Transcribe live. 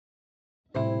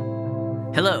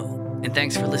Hello, and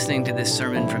thanks for listening to this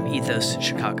sermon from Ethos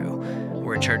Chicago.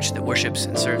 We're a church that worships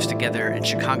and serves together in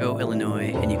Chicago,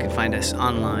 Illinois, and you can find us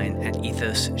online at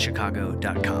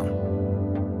ethoschicago.com.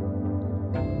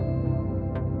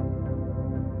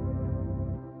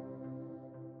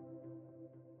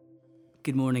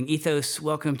 Good morning, Ethos.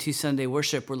 Welcome to Sunday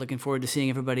worship. We're looking forward to seeing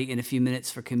everybody in a few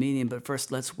minutes for communion, but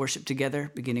first let's worship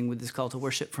together, beginning with this call to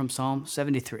worship from Psalm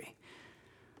 73.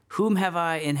 Whom have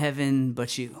I in heaven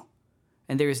but you?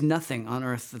 And there is nothing on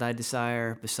earth that I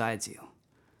desire besides you.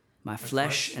 My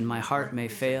flesh and my heart may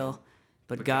fail,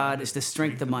 but God is the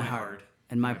strength of my heart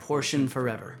and my portion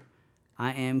forever.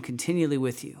 I am continually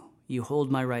with you. You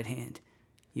hold my right hand.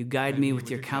 You guide me with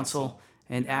your counsel,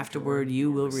 and afterward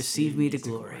you will receive me to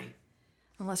glory.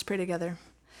 And let's pray together.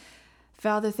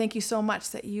 Father, thank you so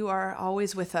much that you are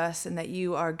always with us and that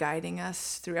you are guiding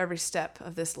us through every step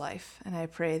of this life. And I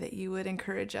pray that you would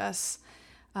encourage us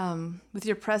with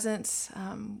your presence,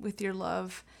 with your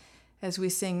love, as we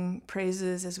sing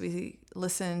praises, as we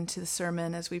listen to the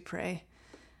sermon, as we pray.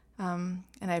 And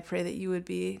I pray that you would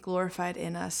be glorified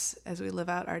in us as we live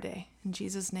out our day. In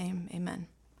Jesus' name, amen.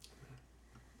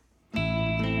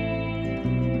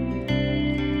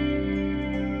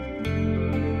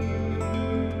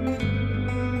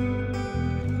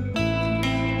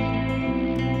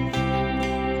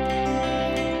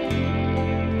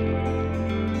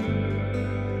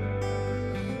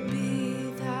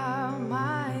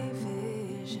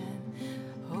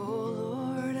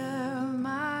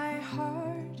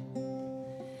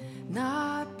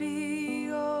 Not be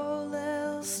all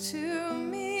else to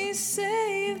me,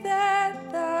 say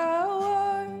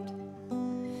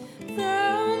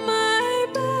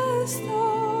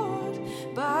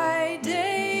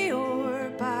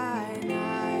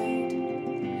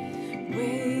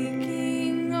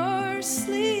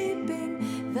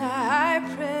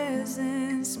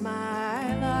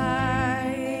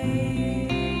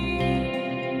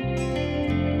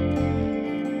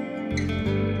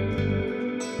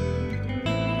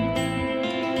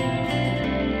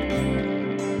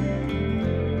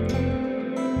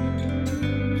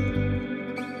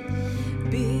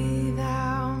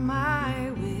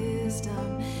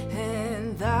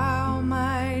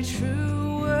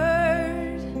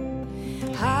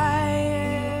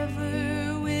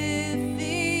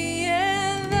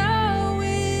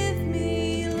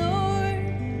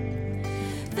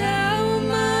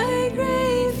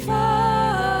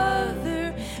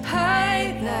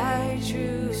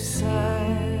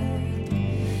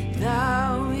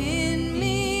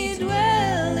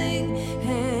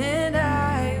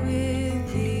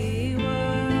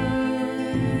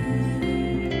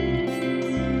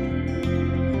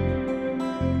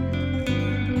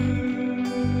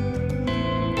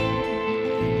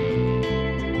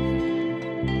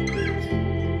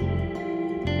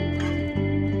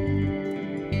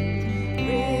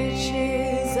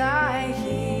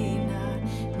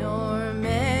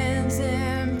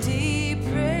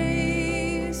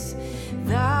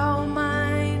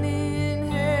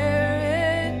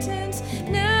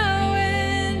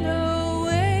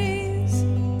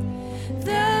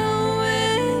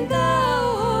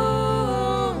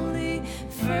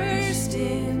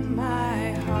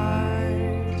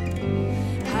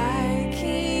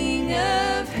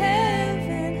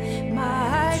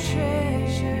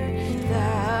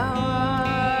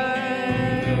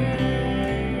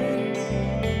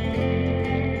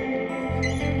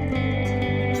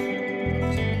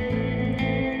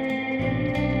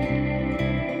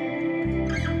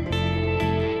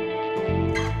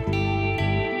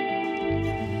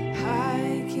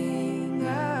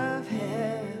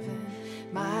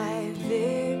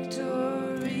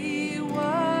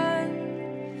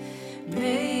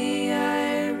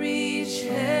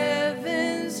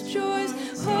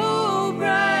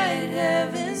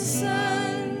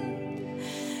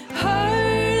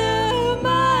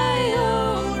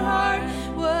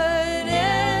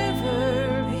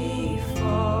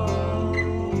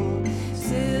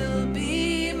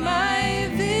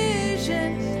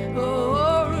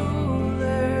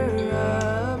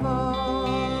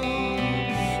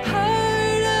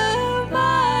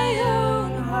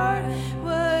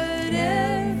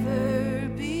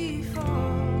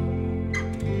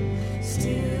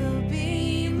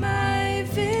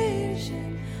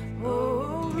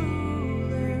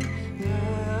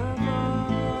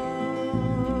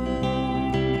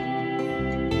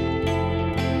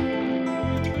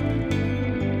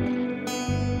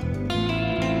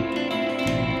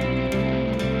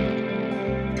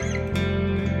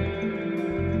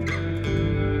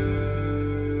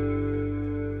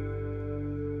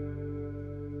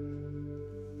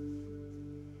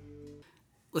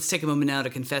Let's take a moment now to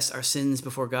confess our sins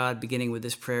before God, beginning with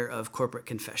this prayer of corporate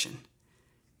confession.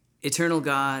 Eternal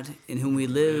God, in whom we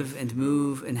live and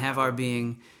move and have our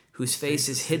being, whose face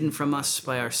is hidden from us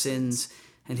by our sins,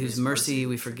 and whose mercy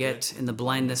we forget in the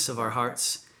blindness of our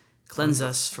hearts, cleanse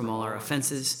us from all our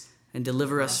offenses, and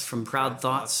deliver us from proud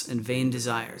thoughts and vain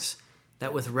desires,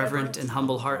 that with reverent and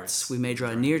humble hearts we may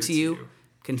draw near to you,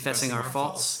 confessing our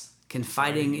faults,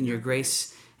 confiding in your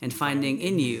grace, and finding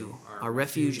in you our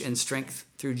refuge and strength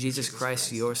through Jesus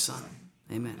Christ, your Son.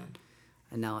 Amen.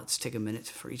 And now let's take a minute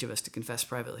for each of us to confess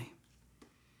privately.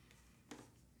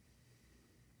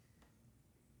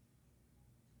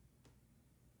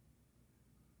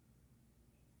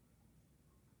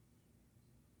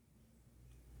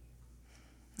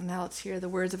 And now let's hear the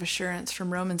words of assurance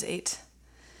from Romans 8.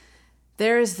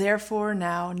 There is therefore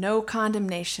now no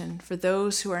condemnation for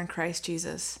those who are in Christ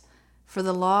Jesus. For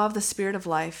the law of the Spirit of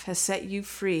life has set you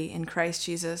free in Christ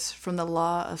Jesus from the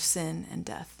law of sin and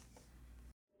death.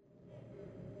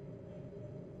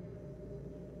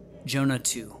 Jonah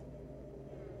 2.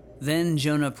 Then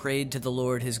Jonah prayed to the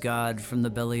Lord his God from the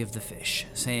belly of the fish,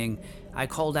 saying, I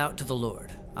called out to the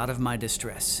Lord out of my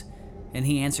distress, and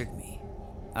he answered me.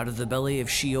 Out of the belly of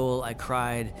Sheol I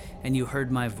cried, and you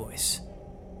heard my voice.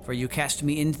 For you cast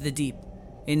me into the deep,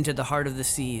 into the heart of the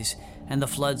seas, and the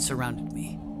flood surrounded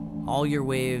me. All your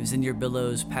waves and your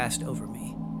billows passed over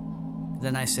me.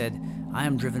 Then I said, I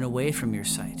am driven away from your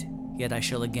sight, yet I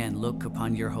shall again look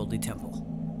upon your holy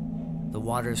temple. The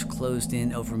waters closed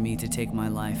in over me to take my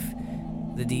life.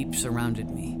 The deep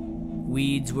surrounded me.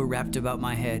 Weeds were wrapped about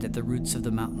my head at the roots of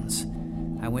the mountains.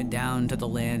 I went down to the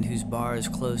land whose bars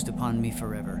closed upon me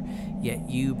forever, yet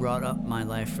you brought up my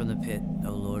life from the pit,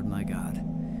 O Lord my God.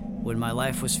 When my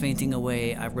life was fainting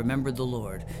away, I remembered the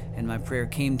Lord, and my prayer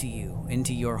came to you,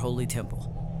 into your holy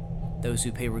temple. Those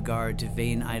who pay regard to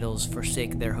vain idols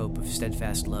forsake their hope of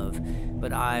steadfast love,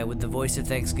 but I, with the voice of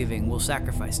thanksgiving, will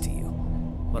sacrifice to you.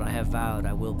 What I have vowed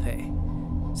I will pay.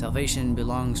 Salvation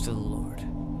belongs to the Lord.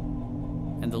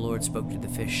 And the Lord spoke to the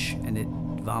fish, and it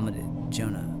vomited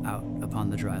Jonah out upon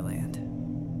the dry land.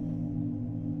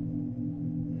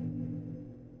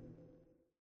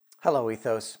 Hello,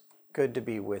 Ethos. Good to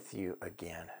be with you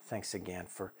again. Thanks again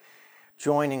for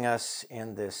joining us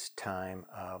in this time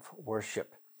of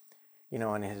worship. You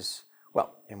know,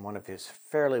 in one of his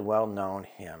fairly well-known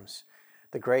hymns,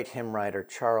 the great hymn writer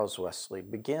Charles Wesley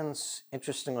begins,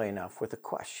 interestingly enough, with a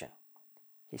question.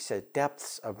 He said,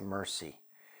 depths of mercy,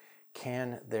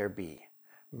 can there be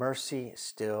mercy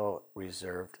still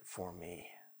reserved for me?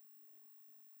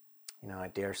 You know, I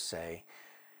dare say,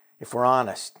 if we're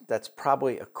honest, that's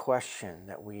probably a question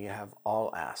that we have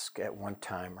all asked at one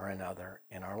time or another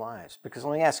in our lives. Because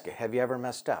let me ask you, have you ever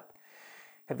messed up?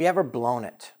 Have you ever blown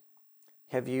it?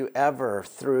 Have you ever,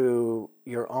 through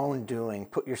your own doing,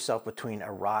 put yourself between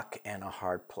a rock and a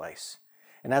hard place?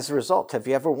 And as a result, have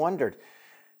you ever wondered,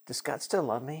 does God still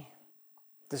love me?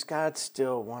 Does God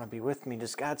still want to be with me?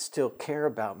 Does God still care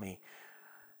about me?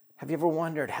 Have you ever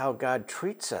wondered how God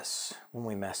treats us when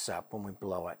we mess up, when we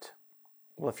blow it?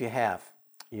 Well, if you have,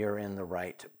 you're in the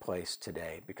right place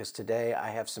today, because today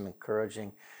I have some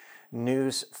encouraging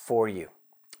news for you,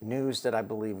 news that I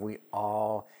believe we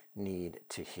all need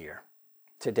to hear.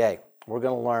 Today, we're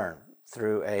going to learn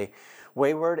through a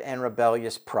wayward and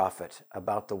rebellious prophet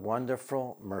about the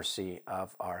wonderful mercy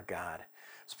of our God.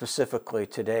 Specifically,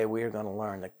 today we are going to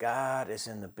learn that God is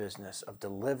in the business of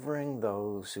delivering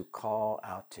those who call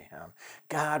out to him.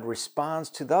 God responds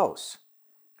to those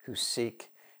who seek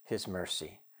his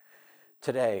mercy.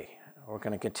 Today, we're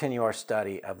going to continue our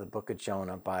study of the book of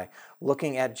Jonah by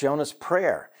looking at Jonah's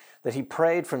prayer that he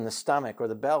prayed from the stomach or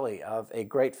the belly of a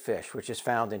great fish, which is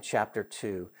found in chapter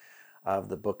 2 of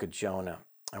the book of Jonah.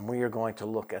 And we are going to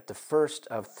look at the first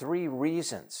of 3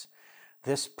 reasons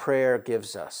this prayer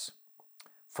gives us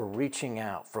for reaching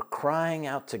out, for crying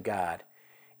out to God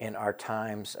in our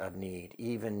times of need,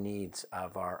 even need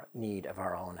of our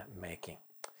own making.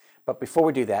 But before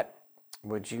we do that,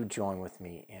 would you join with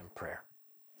me in prayer?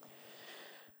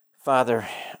 Father,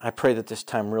 I pray that this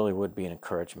time really would be an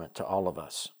encouragement to all of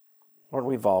us. Lord,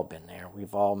 we've all been there.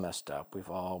 We've all messed up. We've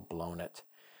all blown it.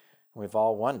 We've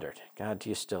all wondered, God, do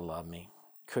you still love me?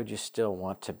 Could you still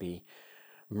want to be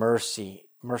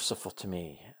merciful to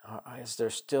me? Is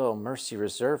there still mercy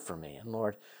reserved for me? And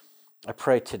Lord, I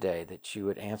pray today that you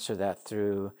would answer that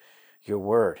through your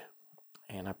word.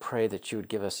 And I pray that you would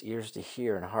give us ears to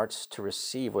hear and hearts to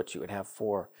receive what you would have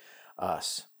for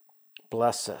us.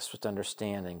 Bless us with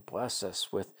understanding. Bless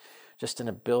us with just an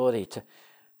ability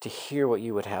to hear what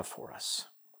you would have for us.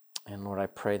 And Lord, I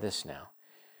pray this now.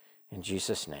 In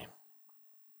Jesus' name,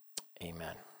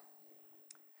 amen.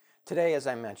 Today, as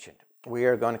I mentioned, we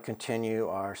are going to continue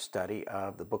our study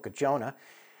of the book of Jonah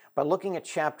by looking at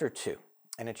chapter 2.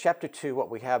 And in chapter 2,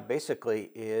 what we have basically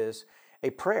is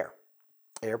a prayer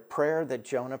that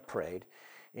Jonah prayed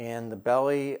in the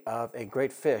belly of a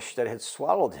great fish that had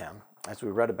swallowed him, as we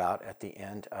read about at the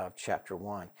end of chapter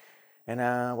 1.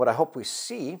 And what I hope we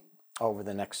see over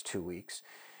the next 2 weeks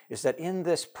is that in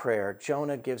this prayer,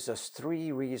 Jonah gives us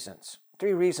three reasons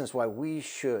why we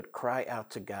should cry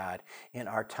out to God in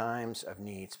our times of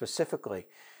need. Specifically,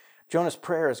 Jonah's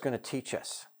prayer is going to teach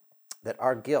us that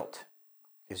our guilt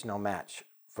is no match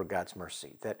for God's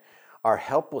mercy, that our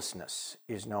helplessness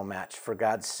is no match for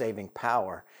God's saving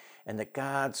power, and that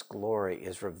God's glory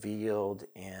is revealed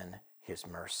in his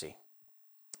mercy.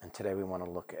 And today we want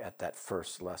to look at that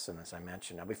first lesson, as I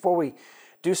mentioned. Now, before we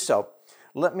do so,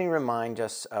 let me remind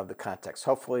us of the context.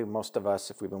 Hopefully, most of us,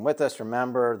 if we've been with us,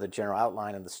 remember the general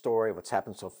outline of the story, what's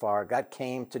happened so far. God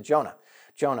came to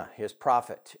Jonah, his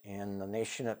prophet in the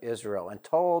nation of Israel, and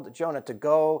told Jonah to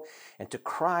go and to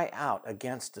cry out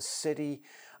against the city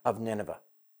of Nineveh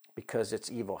because its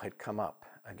evil had come up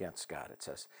against God, it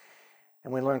says.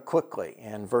 And we learn quickly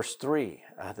in verse 3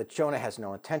 that Jonah has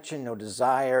no intention, no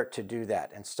desire to do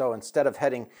that. And so instead of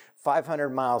heading 500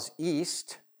 miles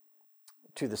east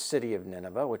to the city of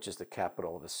Nineveh, which is the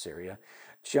capital of Assyria,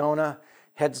 Jonah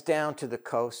heads down to the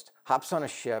coast, hops on a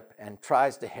ship, and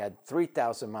tries to head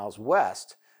 3,000 miles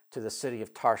west to the city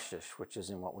of Tarshish, which is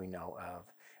in what we know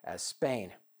of as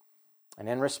Spain. And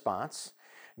in response,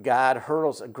 God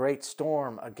hurls a great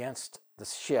storm against the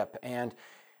ship, and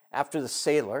after the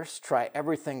sailors try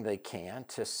everything they can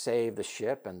to save the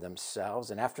ship and themselves,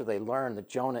 and after they learn that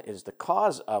Jonah is the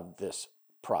cause of this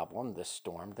problem, this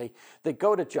storm, they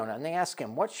go to Jonah and they ask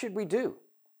him, "What should we do?"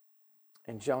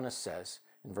 And Jonah says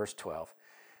in verse 12,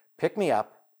 "Pick me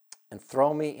up and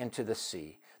throw me into the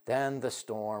sea. Then the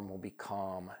storm will be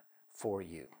calm for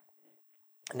you."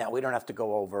 Now, we don't have to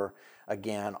go over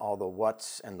again all the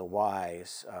whats and the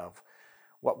whys of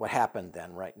what would happen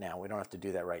then right now. We don't have to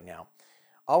do that right now.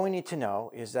 All we need to know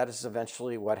is that is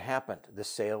eventually what happened. The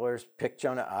sailors pick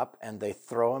Jonah up and they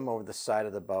throw him over the side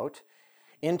of the boat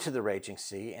into the raging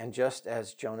sea, and just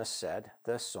as Jonah said,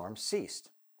 the storm ceased.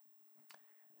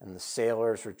 And the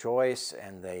sailors rejoice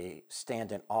and they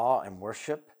stand in awe and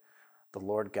worship the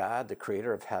Lord God, the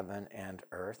creator of heaven and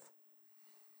earth.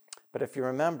 But if you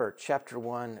remember, chapter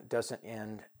 1 doesn't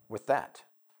end with that.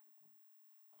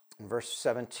 In verse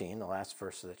 17, the last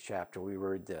verse of the chapter, we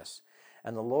read this: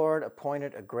 "And the Lord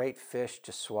appointed a great fish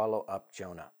to swallow up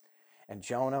Jonah. And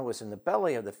Jonah was in the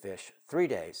belly of the fish 3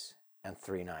 days and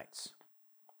 3 nights."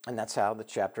 And that's how the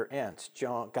chapter ends.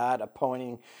 God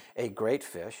appointing a great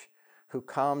fish who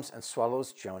comes and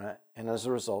swallows Jonah, and as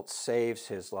a result saves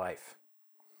his life.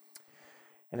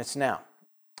 And it's now,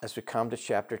 as we come to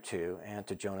chapter 2 and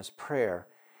to Jonah's prayer,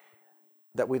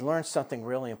 that we learn something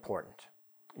really important.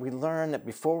 We learn that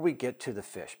before we get to the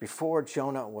fish, before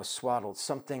Jonah was swallowed,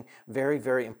 something very,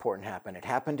 very important happened. It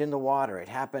happened in the water. It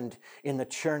happened in the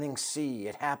churning sea.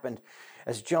 It happened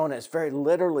as Jonah is very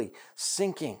literally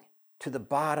sinking to the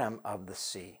bottom of the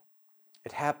sea.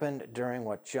 It happened during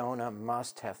what Jonah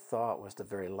must have thought was the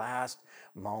very last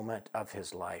moment of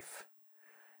his life.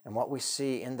 And what we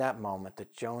see in that moment,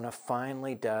 that Jonah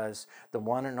finally does the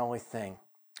one and only thing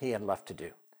he had left to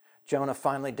do. Jonah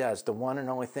finally does the one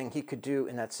and only thing he could do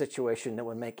in that situation that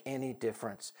would make any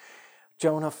difference.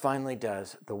 Jonah finally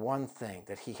does the one thing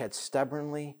that he had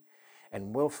stubbornly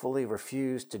and willfully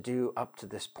refused to do up to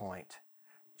this point.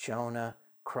 Jonah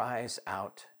cries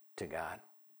out to God.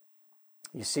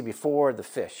 You see, before the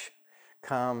fish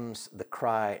comes the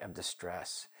cry of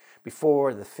distress.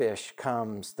 Before the fish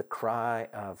comes the cry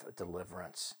of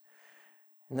deliverance.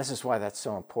 And this is why that's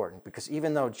so important, because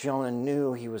even though Jonah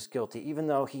knew he was guilty, even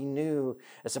though he knew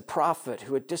as a prophet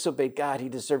who had disobeyed God he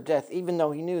deserved death, even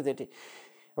though he knew that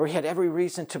he had every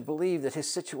reason to believe that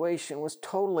his situation was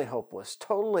totally hopeless,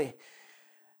 totally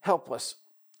helpless,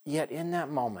 yet in that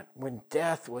moment when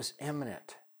death was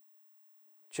imminent,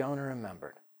 Jonah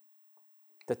remembered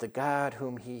that the God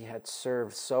whom he had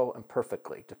served so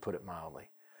imperfectly, to put it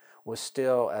mildly, was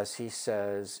still, as he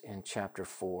says in chapter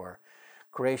 4,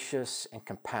 gracious and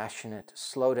compassionate,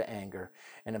 slow to anger,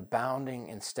 and abounding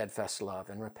in steadfast love,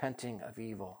 and repenting of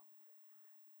evil.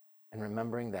 And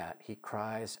remembering that, he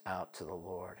cries out to the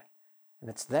Lord. And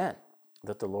it's then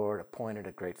that the Lord appointed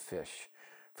a great fish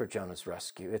for Jonah's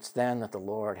rescue. It's then that the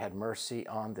Lord had mercy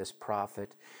on this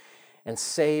prophet and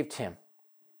saved him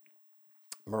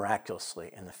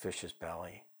miraculously in the fish's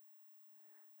belly.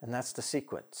 And that's the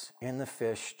sequence. In the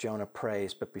fish, Jonah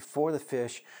prays, but before the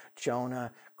fish,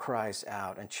 Jonah cries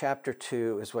out. And chapter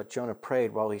 2 is what Jonah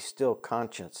prayed while he's still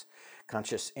conscious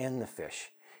in the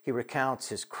fish. He recounts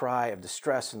his cry of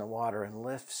distress in the water and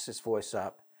lifts his voice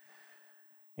up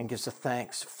and gives the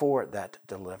thanks for that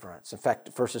deliverance. In fact,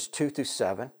 verses 2 through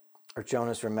 7 are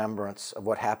Jonah's remembrance of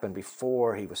what happened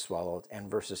before he was swallowed, and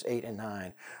verses 8 and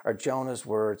 9 are Jonah's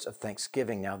words of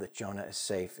thanksgiving now that Jonah is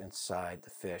safe inside the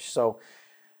fish. So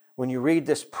when you read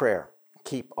this prayer,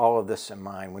 keep all of this in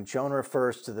mind. When Jonah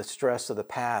refers to the stress of the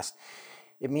past,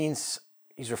 it means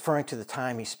he's referring to the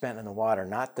time he spent in the water,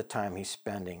 not the time he's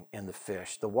spending in the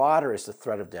fish. The water is the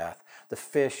threat of death. The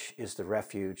fish is the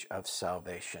refuge of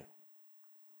salvation.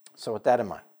 So with that in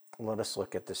mind, let us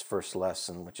look at this first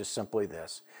lesson, which is simply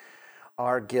this.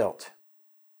 Our guilt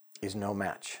is no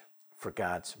match for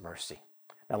God's mercy.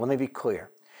 Now let me be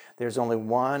clear. There's only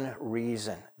one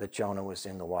reason that Jonah was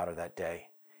in the water that day.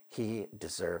 He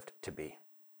deserved to be.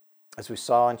 As we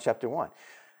saw in chapter 1,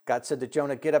 God said to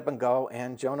Jonah, get up and go,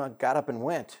 and Jonah got up and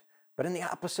went, but in the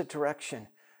opposite direction.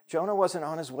 Jonah wasn't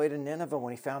on his way to Nineveh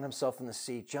when he found himself in the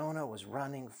sea. Jonah was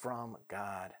running from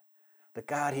God, the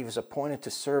God he was appointed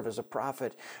to serve as a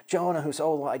prophet. Jonah, whose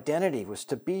whole identity was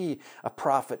to be a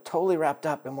prophet, totally wrapped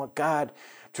up in what God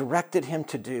directed him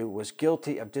to do, was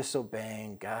guilty of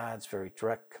disobeying God's very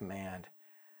direct command.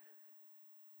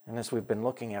 And as we've been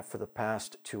looking at for the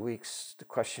past 2 weeks, the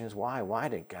question is why? Why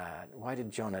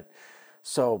did Jonah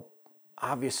so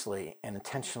obviously and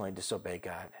intentionally disobey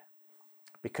God?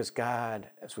 Because God,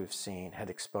 as we've seen, had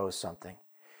exposed something.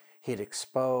 He had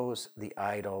exposed the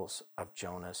idols of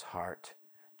Jonah's heart.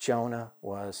 Jonah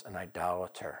was an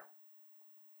idolater.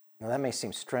 Now that may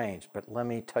seem strange, but let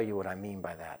me tell you what I mean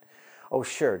by that. Oh,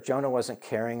 sure, Jonah wasn't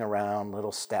carrying around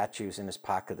little statues in his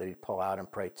pocket that he'd pull out and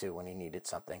pray to when he needed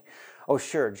something. Oh,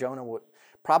 sure, Jonah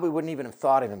probably wouldn't even have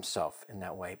thought of himself in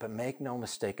that way, but make no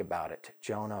mistake about it,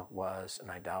 Jonah was an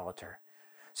idolater.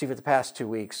 See, for the past 2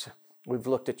 weeks, we've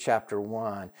looked at chapter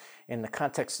 1 in the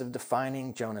context of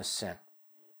defining Jonah's sin.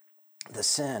 The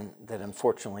sin that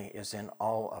unfortunately is in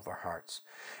all of our hearts.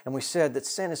 And we said that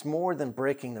sin is more than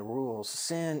breaking the rules.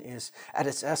 Sin is, at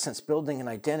its essence, building an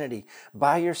identity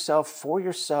by yourself, for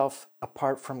yourself,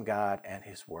 apart from God and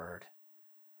His Word.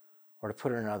 Or to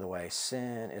put it another way,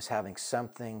 sin is having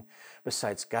something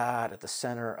besides God at the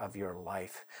center of your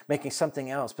life, making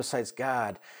something else besides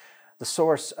God the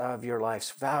source of your life's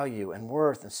value and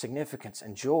worth and significance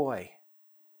and joy.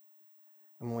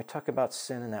 And when we talk about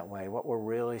sin in that way, what we're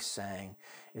really saying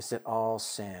is that all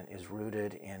sin is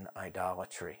rooted in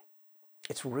idolatry.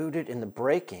 It's rooted in the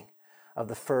breaking of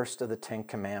the first of the 10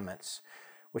 Commandments,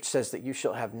 which says that you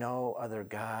shall have no other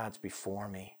gods before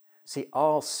me. See,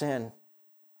 all sin,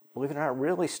 believe it or not,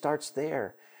 really starts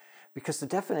there, because the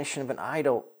definition of an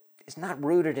idol is not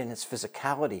rooted in its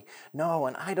physicality. No,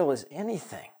 an idol is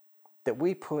anything that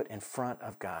we put in front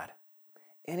of God.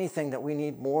 Anything that we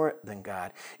need more than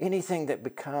God. Anything that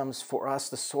becomes for us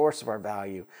the source of our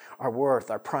value, our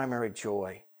worth, our primary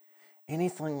joy.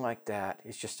 Anything like that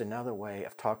is just another way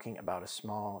of talking about a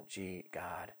small g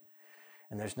God.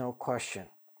 And there's no question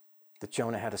that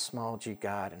Jonah had a small g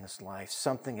God in his life.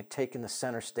 Something had taken the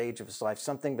center stage of his life.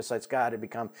 Something besides God had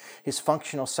become his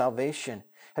functional salvation,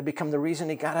 had become the reason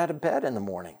he got out of bed in the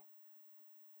morning.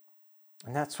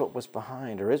 And that's what was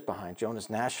behind, or is behind, Jonah's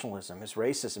nationalism, his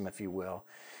racism, if you will.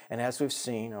 And as we've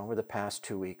seen over the past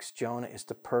 2 weeks, Jonah is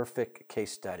the perfect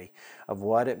case study of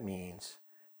what it means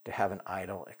to have an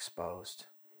idol exposed.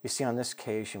 You see, on this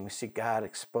occasion, we see God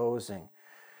exposing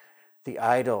the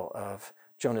idol of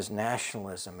Jonah's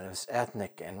nationalism and his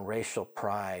ethnic and racial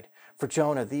pride. For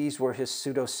Jonah, these were his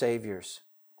pseudo-saviors.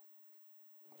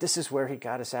 This is where he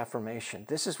got his affirmation.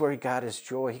 This is where he got his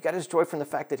joy. He got his joy from the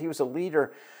fact that he was a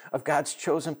leader of God's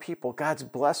chosen people, God's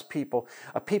blessed people,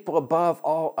 a people above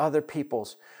all other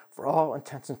peoples. For all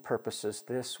intents and purposes,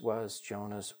 this was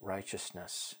Jonah's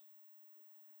righteousness.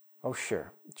 Oh,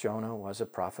 sure, Jonah was a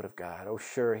prophet of God. Oh,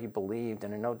 sure, he believed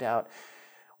and no doubt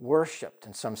worshipped,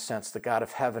 in some sense, the God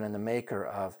of heaven and the maker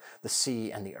of the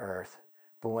sea and the earth.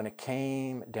 But when it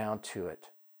came down to it,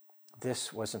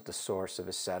 this wasn't the source of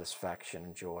his satisfaction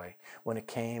and joy. When it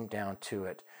came down to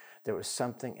it, there was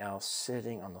something else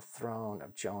sitting on the throne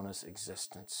of Jonah's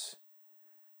existence.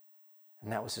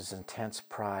 And that was his intense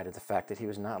pride of the fact that he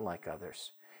was not like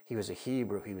others. He was a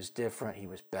Hebrew. He was different. He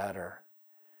was better.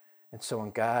 And so when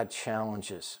God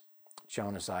challenges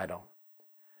Jonah's idol,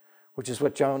 which was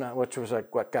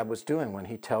what God was doing when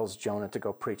he tells Jonah to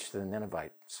go preach to the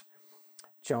Ninevites,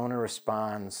 Jonah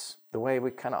responds the way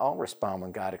we kind of all respond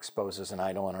when God exposes an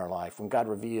idol in our life, when God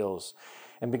reveals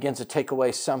and begins to take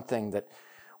away something that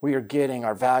we are getting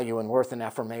our value and worth and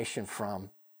affirmation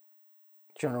from,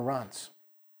 Jonah runs.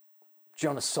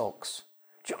 Jonah sulks.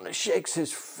 Jonah shakes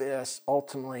his fist.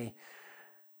 Ultimately,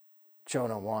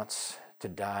 Jonah wants to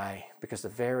die because the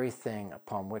very thing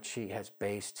upon which he has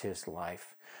based his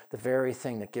life, the very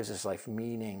thing that gives his life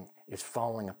meaning, is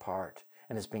falling apart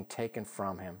and is being taken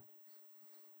from him.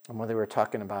 And whether we're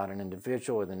talking about an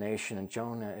individual or the nation, and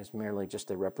Jonah is merely just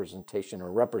a representation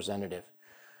or representative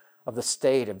of the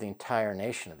state of the entire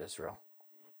nation of Israel.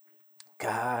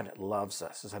 God loves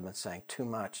us, as I've been saying, too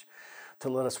much to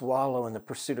let us wallow in the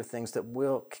pursuit of things that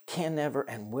can never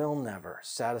and will never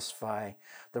satisfy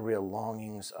the real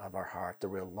longings of our heart, the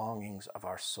real longings of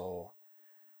our soul.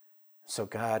 So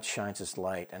God shines his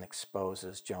light and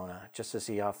exposes Jonah, just as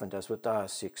he often does with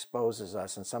us. He exposes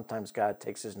us, and sometimes God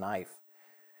takes his knife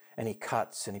and he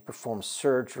cuts and he performs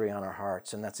surgery on our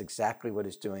hearts, and that's exactly what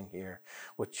he's doing here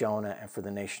with Jonah and for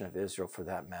the nation of Israel, for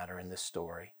that matter, in this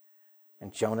story.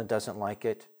 And Jonah doesn't like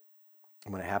it.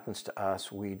 And when it happens to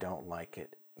us, we don't like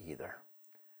it either.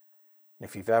 And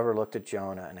if you've ever looked at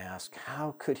Jonah and asked,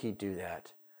 how could he do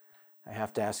that? I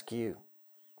have to ask you,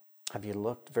 have you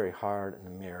looked very hard in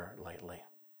the mirror lately?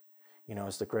 You know,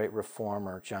 as the great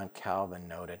reformer John Calvin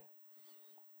noted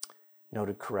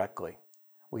correctly,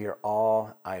 we are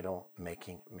all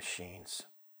idol-making machines.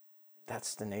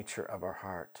 That's the nature of our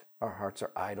heart. Our hearts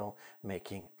are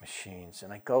idol-making machines.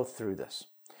 And I go through this.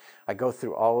 I go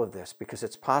through all of this because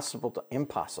it's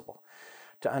impossible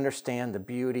to understand the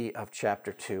beauty of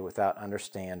chapter 2 without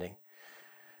understanding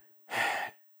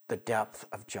the depth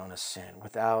of Jonah's sin,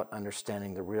 without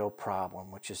understanding the real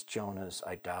problem, which is Jonah's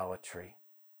idolatry.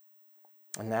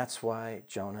 And that's why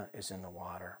Jonah is in the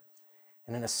water.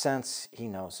 And in a sense, he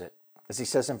knows it. As he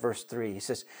says in verse 3, he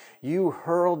says, "You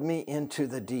hurled me into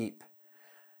the deep."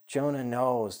 Jonah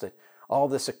knows that all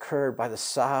this occurred by the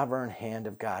sovereign hand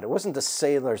of God. It wasn't the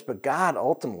sailors, but God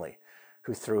ultimately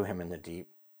who threw him in the deep,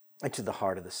 into the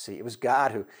heart of the sea. It was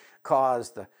God who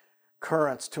caused the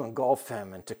currents to engulf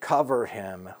him and to cover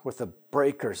him with the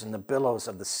breakers and the billows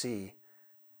of the sea.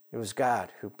 It was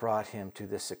God who brought him to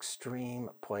this extreme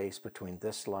place between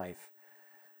this life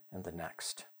and the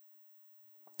next.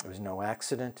 It was no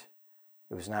accident.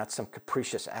 It was not some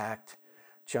capricious act.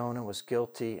 Jonah was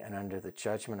guilty and under the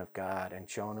judgment of God, and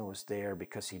Jonah was there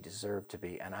because he deserved to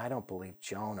be. And I don't believe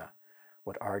Jonah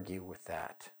would argue with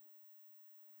that.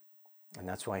 And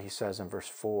that's why he says in verse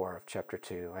 4 of chapter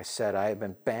 2, I said, I have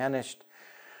been banished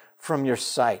from your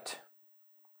sight.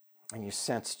 And you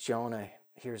sense Jonah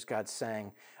hears God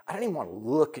saying, I don't even want to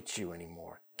look at you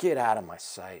anymore. Get out of my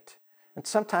sight. And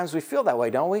sometimes we feel that way,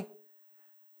 don't we?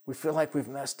 We feel like we've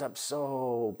messed up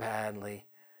so badly.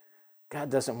 God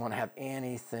doesn't want to have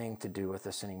anything to do with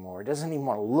us anymore. He doesn't even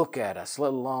want to look at us,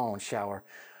 let alone shower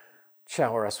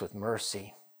us with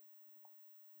mercy.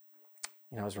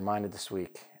 You know, I was reminded this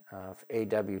week of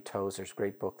A.W. Tozer's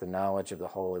great book, The Knowledge of the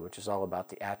Holy, which is all about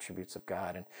the attributes of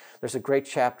God. And there's a great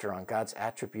chapter on God's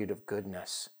attribute of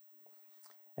goodness.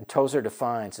 And Tozer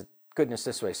defines goodness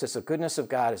this way. He says, the goodness of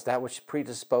God is that which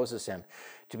predisposes him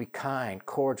to be kind,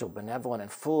 cordial, benevolent, and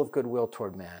full of goodwill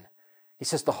toward men. He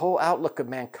says the whole outlook of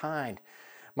mankind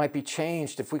might be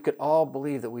changed if we could all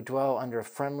believe that we dwell under a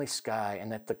friendly sky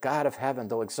and that the God of heaven,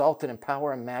 though exalted in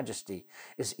power and majesty,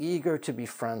 is eager to be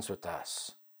friends with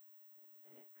us.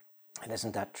 And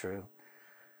isn't that true?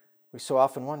 We so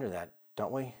often wonder that,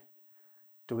 don't we?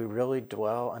 Do we really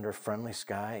dwell under a friendly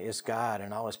sky? Is God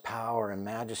in all his power and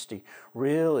majesty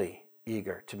really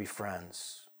eager to be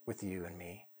friends with you and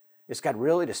me? Is God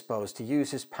really disposed to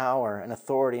use his power and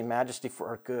authority and majesty for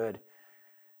our good?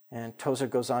 And Tozer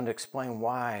goes on to explain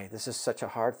why this is such a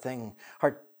hard thing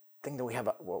that we have,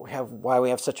 why we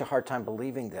have such a hard time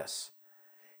believing this.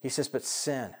 He says, but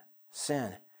sin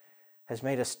has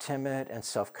made us timid and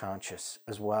self-conscious,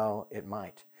 as well it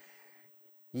might.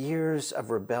 Years of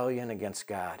rebellion against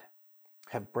God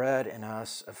have bred in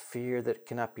us a fear that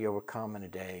cannot be overcome in a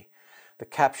day. The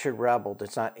captured rebel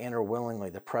does not enter willingly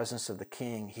the presence of the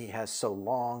king he has so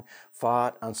long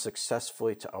fought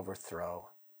unsuccessfully to overthrow.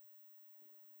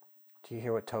 Do you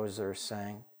hear what Tozer is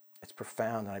saying? It's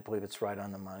profound, and I believe it's right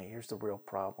on the money. Here's the real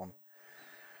problem.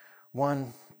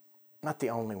 One, not the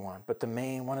only one, but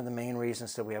one of the main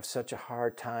reasons that we have such a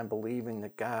hard time believing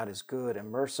that God is good and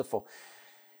merciful,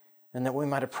 and that we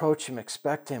might approach him,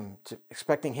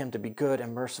 expecting him to be good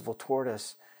and merciful toward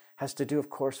us, has to do, of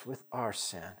course, with our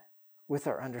sin, with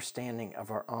our understanding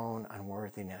of our own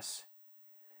unworthiness.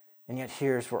 And yet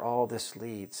here's where all this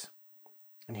leads.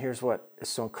 And here's what is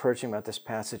so encouraging about this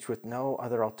passage: with no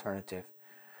other alternative,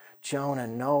 Jonah,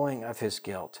 knowing of his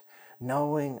guilt,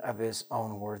 knowing of his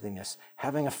own worthiness,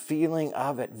 having a feeling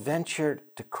of it, ventured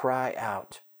to cry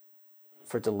out.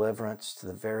 for deliverance to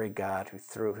the very God who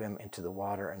threw him into the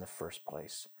water in the first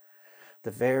place. The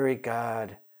very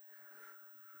God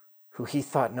who he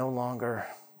thought no longer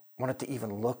wanted to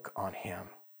even look on him.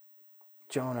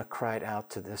 Jonah cried out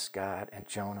to this God, and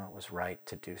Jonah was right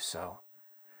to do so.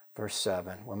 Verse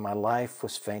 7, when my life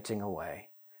was fainting away,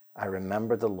 I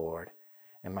remembered the Lord,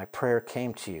 and my prayer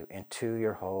came to you into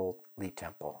your holy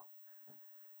temple.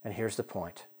 And here's the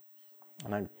point,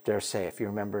 and I dare say, if you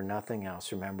remember nothing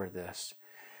else, remember this.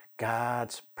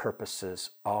 God's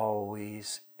purposes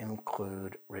always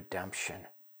include redemption.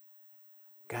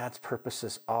 God's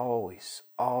purposes always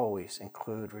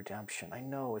include redemption. I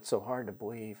know it's so hard to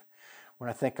believe.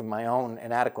 When I think of my own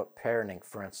inadequate parenting,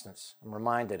 for instance, I'm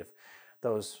reminded of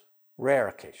those rare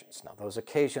occasions. Now, those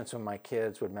occasions when my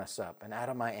kids would mess up, and out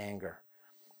of my anger,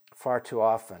 far too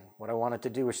often, what I wanted to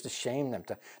do was to shame them,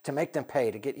 to make them pay,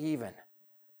 to get even.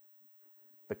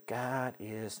 But God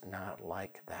is not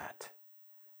like that.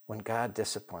 When God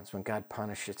disciplines, when God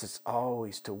punishes, it's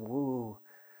always to woo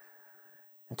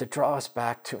and to draw us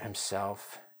back to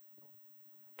himself,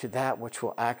 to that which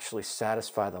will actually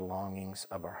satisfy the longings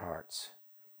of our hearts.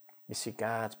 You see,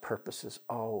 God's purposes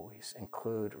always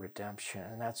include redemption,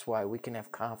 and that's why we can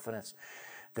have confidence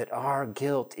that our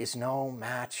guilt is no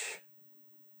match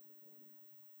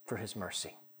for his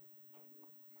mercy.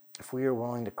 If we are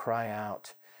willing to cry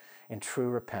out in true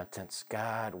repentance,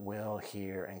 God will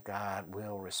hear and God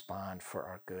will respond for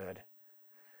our good.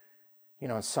 You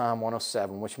know, in Psalm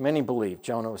 107, which many believe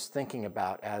Jonah was thinking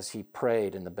about as he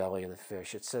prayed in the belly of the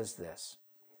fish, it says this: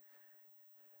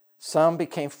 some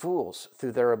became fools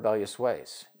through their rebellious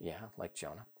ways, like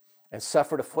Jonah, and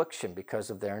suffered affliction because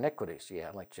of their iniquities,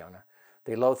 like Jonah.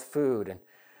 They loathed food and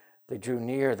they drew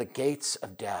near the gates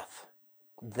of death.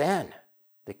 Then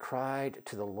they cried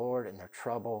to the Lord in their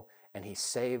trouble, and he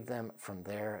saved them from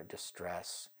their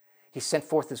distress. He sent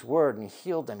forth his word and he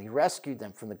healed them. He rescued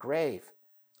them from the grave.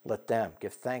 Let them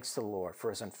give thanks to the Lord for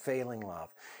his unfailing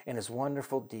love and his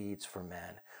wonderful deeds for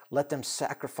men. Let them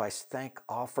sacrifice thank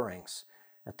offerings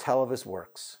and tell of his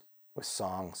works with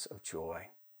songs of joy.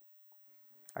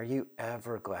 Are you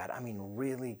ever glad,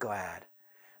 really glad,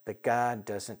 that God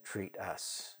doesn't treat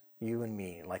us, you and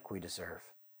me, like we deserve?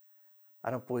 I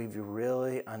don't believe you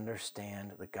really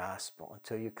understand the gospel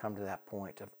until you come to that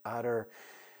point of utter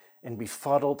and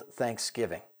befuddled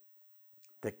thanksgiving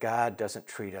that God doesn't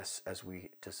treat us as we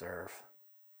deserve.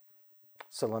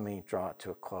 So let me draw it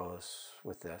to a close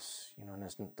with this.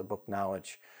 In the book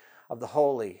Knowledge of the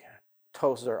Holy,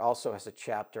 Tozer also has a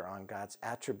chapter on God's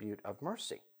attribute of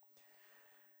mercy.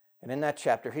 And in that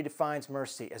chapter, he defines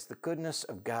mercy as the goodness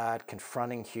of God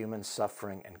confronting human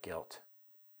suffering and guilt.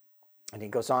 And he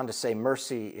goes on to say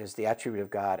mercy is the attribute of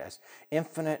God as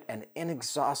infinite and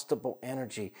inexhaustible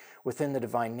energy within the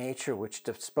divine nature, which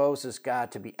disposes God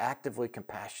to be actively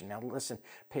compassionate. Now listen,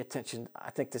 pay attention. I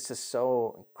think this is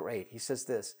so great. He says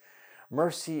this: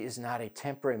 mercy is not a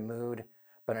temporary mood,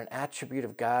 but an attribute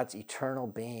of God's eternal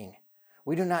being.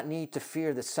 We do not need to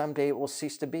fear that someday it will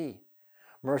cease to be.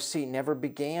 Mercy never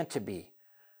began to be,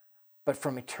 but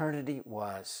from eternity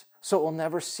was. So it will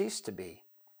never cease to be.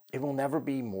 It will never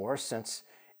be more, since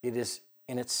it is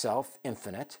in itself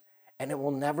infinite, and it will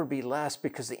never be less,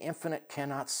 because the infinite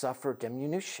cannot suffer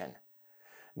diminution.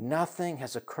 Nothing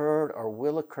has occurred or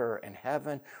will occur in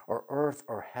heaven or earth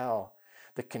or hell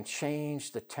that can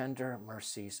change the tender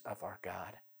mercies of our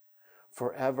God.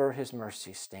 Forever his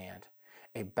mercies stand,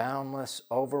 a boundless,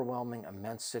 overwhelming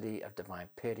immensity of divine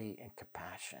pity and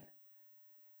compassion.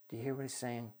 Do you hear what he's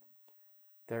saying?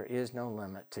 There is no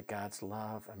limit to God's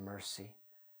love and mercy.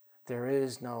 There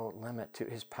is no limit to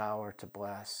his power to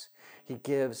bless. He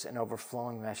gives an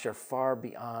overflowing measure far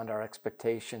beyond our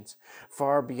expectations,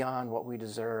 far beyond what we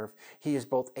deserve. He is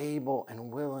both able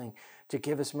and willing to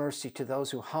give his mercy to those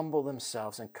who humble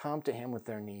themselves and come to him with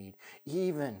their need,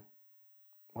 even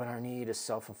when our need is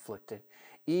self-inflicted,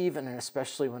 even and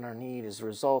especially when our need is a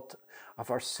result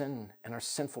of our sin and our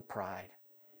sinful pride.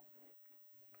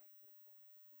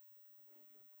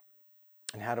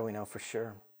 And how do we know for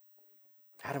sure?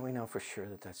 How do we know for sure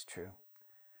that that's true?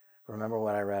 Remember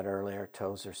what I read earlier.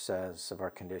 Tozer says of our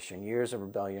condition: years of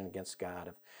rebellion against God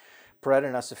have bred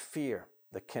in us a fear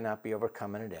that cannot be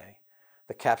overcome in a day.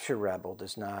 The captured rebel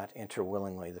does not enter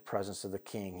willingly the presence of the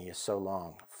king he has so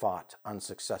long fought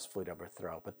unsuccessfully to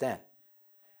overthrow. But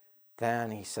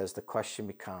then he says the question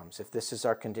becomes, if this is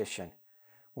our condition,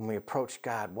 when we approach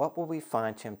God, what will we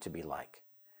find him to be like?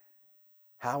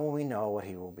 How will we know what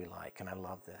he will be like? And I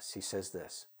love this. He says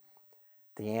this: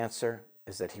 the answer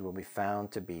is that he will be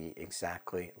found to be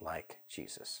exactly like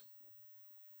Jesus.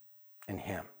 In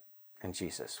him, in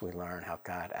Jesus, we learn how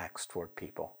God acts toward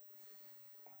people.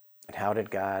 And how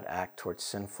did God act towards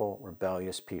sinful,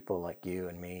 rebellious people like you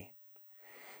and me?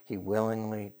 He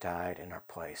willingly died in our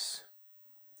place.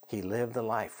 He lived the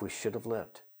life we should have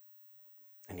lived.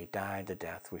 And he died the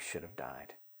death we should have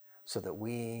died, so that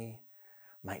we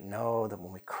might know that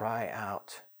when we cry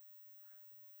out,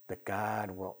 that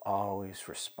God will always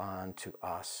respond to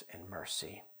us in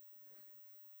mercy.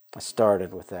 I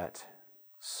started with that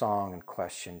song and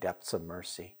question, Depths of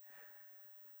Mercy.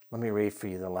 Let me read for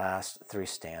you the last 3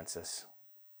 stanzas.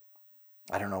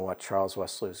 I don't know what Charles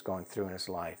Wesley was going through in his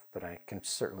life, but I can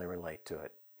certainly relate to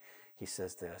it. He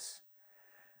says this: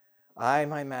 I,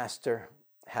 my master,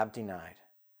 have denied.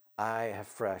 I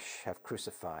have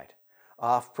crucified.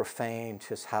 Oft profaned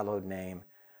his hallowed name,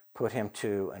 put him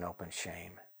to an open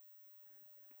shame.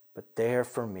 But there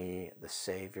for me the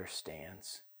Savior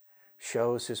stands,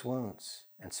 shows his wounds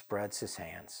and spreads his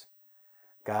hands.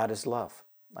 God is love,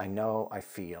 I know, I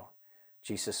feel.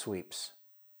 Jesus weeps,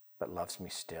 but loves me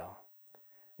still.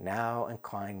 Now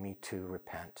incline me to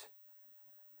repent.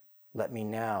 Let me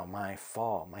now my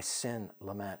fall, my sin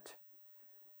lament.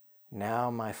 Now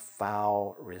my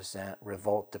foul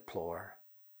revolt deplore.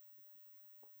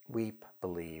 Weep,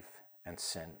 believe, and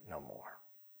sin no more.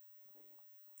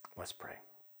 Let's pray.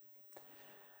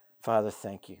 Father,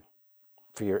 thank you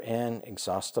for your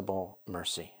inexhaustible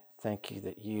mercy. Thank you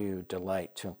that you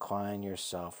delight to incline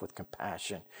yourself with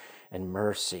compassion and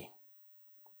mercy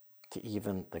to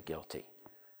even the guilty,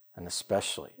 and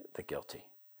especially the guilty.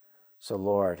 So,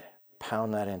 Lord,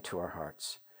 pound that into our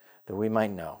hearts, that we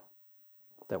might know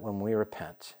that when we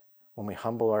repent, when we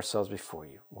humble ourselves before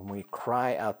you, when we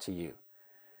cry out to you,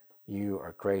 you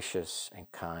are gracious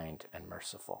and kind and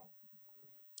merciful.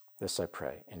 This I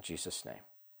pray in Jesus' name.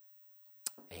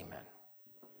 Amen.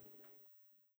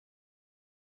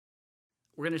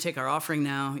 We're going to take our offering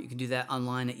now. You can do that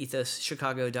online at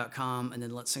ethoschicago.com, and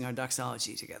then let's sing our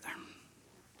doxology together.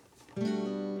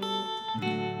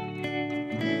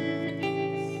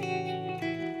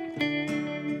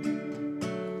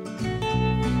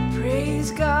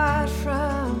 Praise God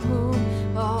from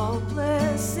whom all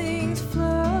blessings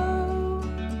flow.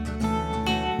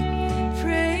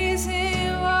 Praise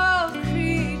him, all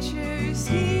creatures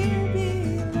here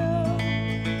below.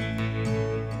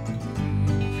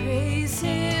 Praise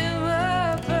him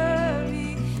above,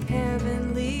 ye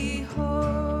heavenly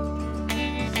hosts.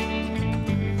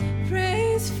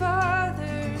 Praise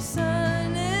Father,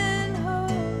 Son, and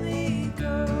Holy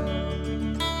Ghost.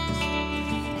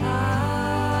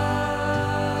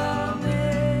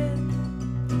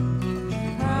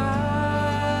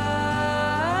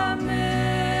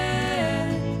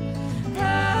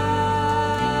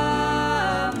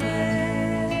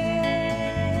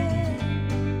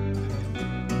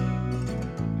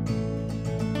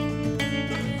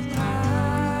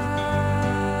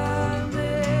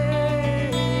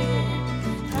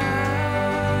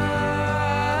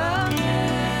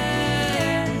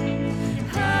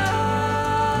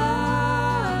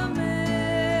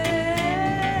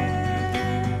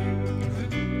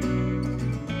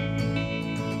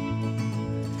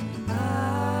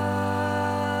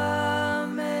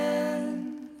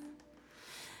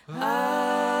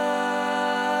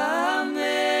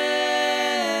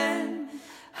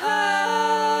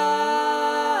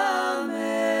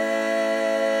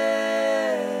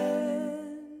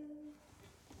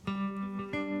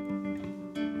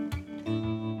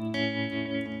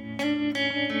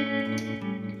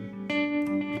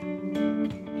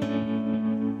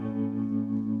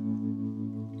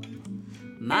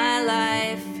 My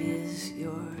life is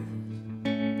yours.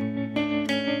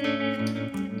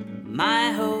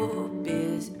 My hope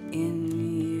is in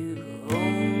you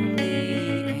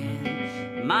only,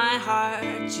 and my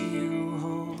heart you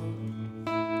hold.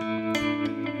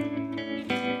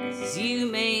 'Cause you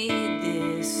made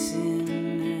this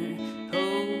sinner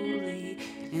holy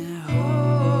and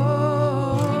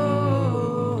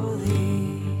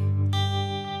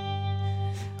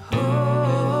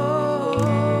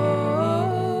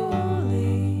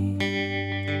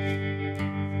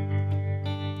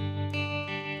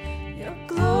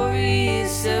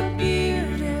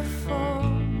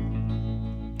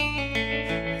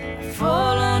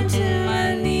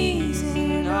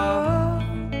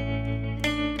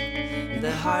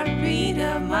heartbeat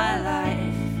of my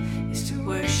life is to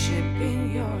worship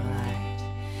in your light.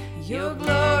 Your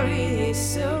glory is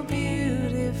so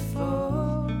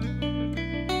beautiful.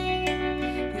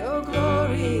 Your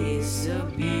glory is so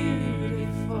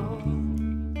beautiful.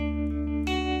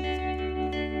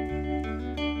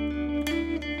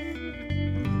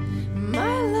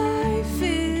 My life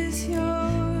is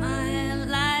yours. My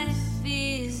life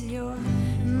is yours.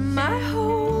 My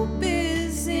hope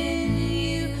is in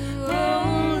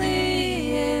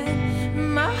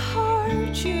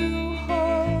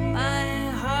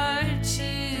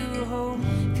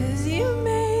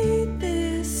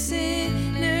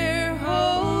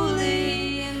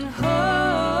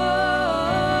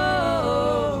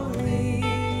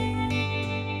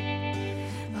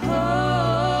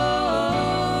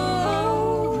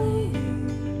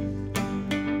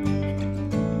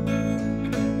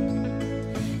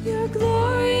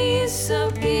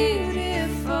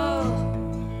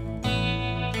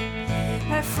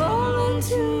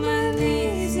to my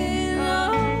knees in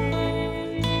awe.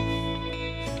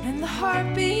 And the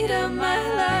heartbeat of my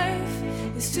life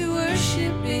is to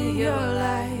worship in your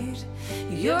light.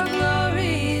 Your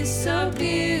glory is so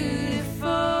beautiful.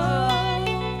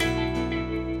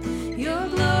 Your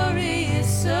glory is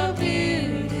so beautiful.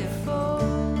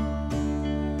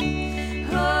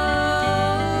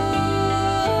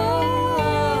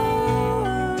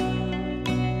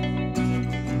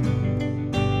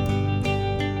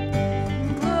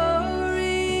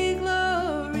 Glory,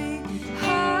 glory,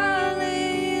 hallelujah.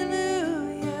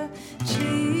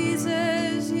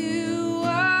 Jesus, you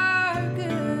are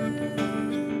good.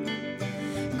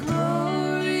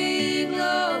 Glory,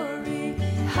 glory,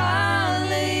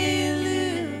 hallelujah.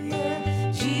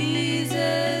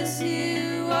 Jesus,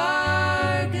 you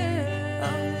are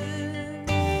good.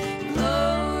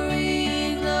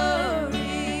 Glory,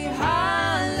 glory, hallelujah.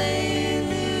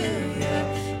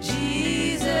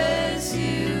 Jesus,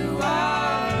 you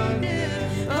are good.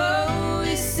 Oh,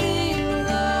 we sing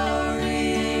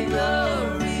glory,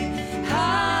 glory,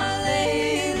 hallelujah.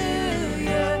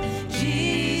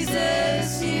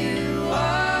 Jesus, you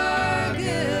are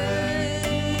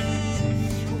good.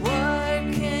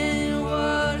 What can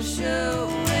wash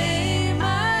away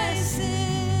my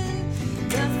sin?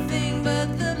 Nothing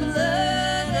but the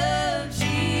blood of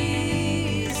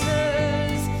Jesus.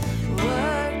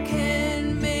 What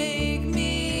can make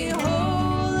me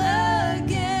whole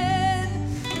again?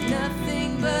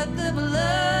 Nothing but the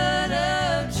blood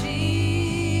of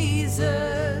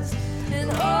Jesus. And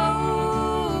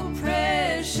oh,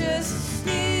 precious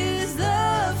is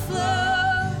the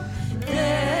flow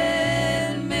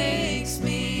that makes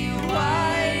me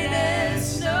white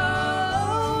as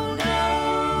snow.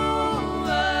 No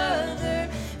other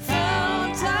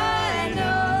fount I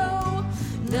know,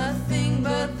 nothing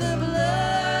but the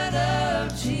blood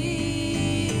of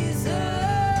Jesus.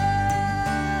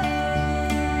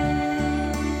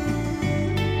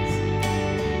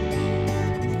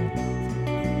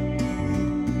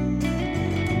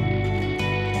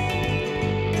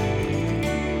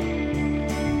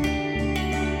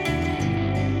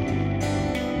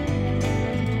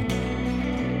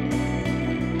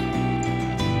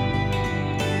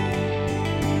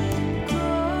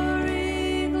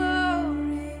 Glory,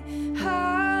 glory,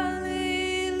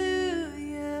 hallelujah.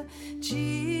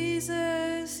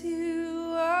 Jesus,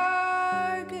 you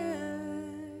are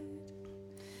good.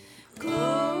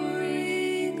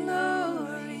 Glory,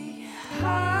 glory,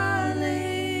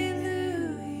 hallelujah.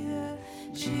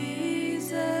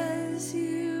 Jesus,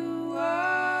 you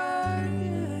are good.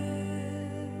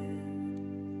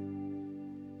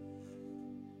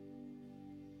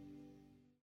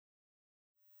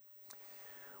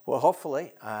 Well,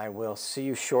 hopefully, I will see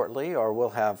you shortly, or we'll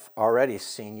have already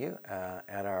seen you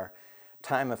at our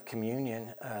time of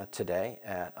communion today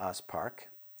at Oz Park.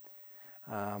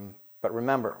 But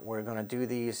remember, we're going to do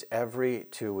these every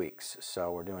 2 weeks.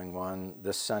 So we're doing one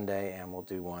this Sunday, and we'll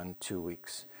do one 2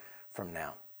 weeks from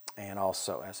now. And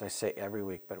also, as I say, every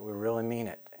week, but we really mean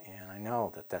it. And I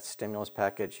know that stimulus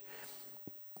package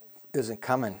isn't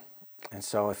coming. And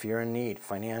so if you're in need,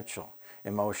 financial,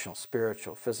 emotional,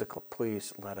 spiritual, physical,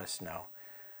 please let us know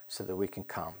so that we can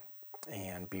come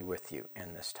and be with you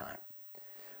in this time.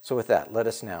 So with that, let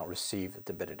us now receive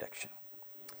the benediction.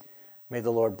 May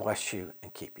the Lord bless you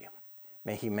and keep you.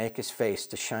 May he make his face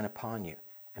to shine upon you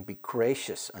and be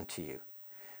gracious unto you.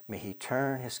 May he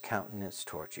turn his countenance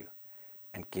towards you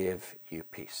and give you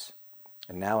peace.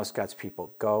 And now as God's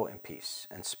people, go in peace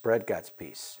and spread God's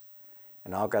peace.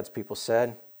 And all God's people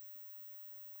said,